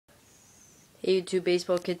Hey YouTube,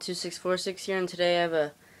 Baseball Kid 2646 here, and today I have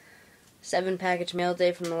a 7-package mail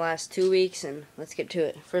day from the last 2 weeks, and let's get to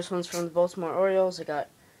it. First one's from the Baltimore Orioles. I got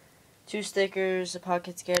 2 stickers, a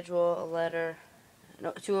pocket schedule, a letter,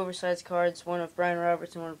 2 oversized cards, one of Brian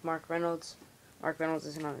Roberts and one of Mark Reynolds. Mark Reynolds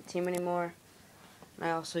isn't on the team anymore. And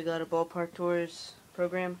I also got a Ballpark Tours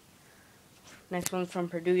program. Next one's from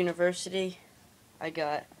Purdue University. I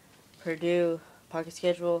got Purdue pocket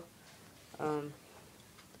schedule,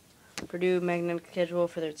 Purdue magnetic schedule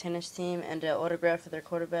for their tennis team, and an autograph for their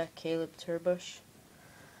quarterback, Caleb Turbush.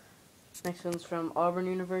 Next one's from Auburn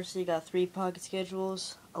University. Got 3 pocket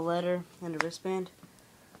schedules, a letter, and a wristband.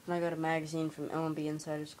 And I got a magazine from LMB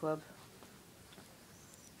Insiders Club.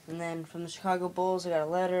 And then from the Chicago Bulls, I got a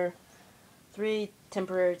letter, 3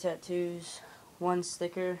 temporary tattoos, 1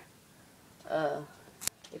 sticker, a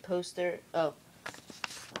poster, a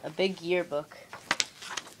big yearbook,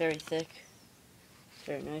 very thick.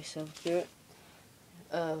 Very nice of it.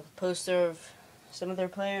 A poster of some of their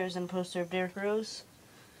players and a poster of Derrick Rose.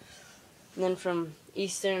 And then from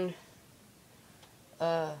Eastern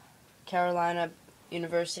Carolina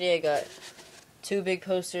University, I got 2 big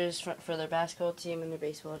posters for their basketball team and their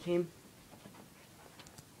baseball team.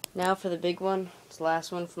 Now for the big one, it's the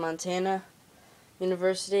last one from Montana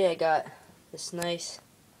University. I got this nice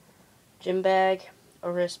gym bag,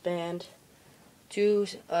 a wristband, 2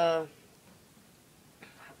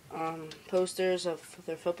 posters of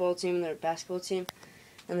their football team and their basketball team.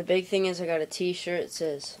 And the big thing is I got a t-shirt. It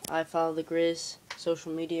says, "I follow the Grizz."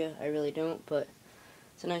 Social media, I really don't, but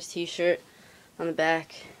it's a nice t-shirt. On the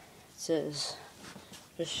back, it says,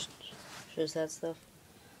 just shows that stuff.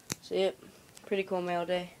 So yep, pretty cool mail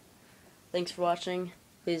day. Thanks for watching.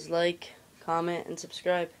 Please like, comment, and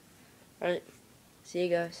subscribe. Alright, see you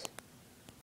guys.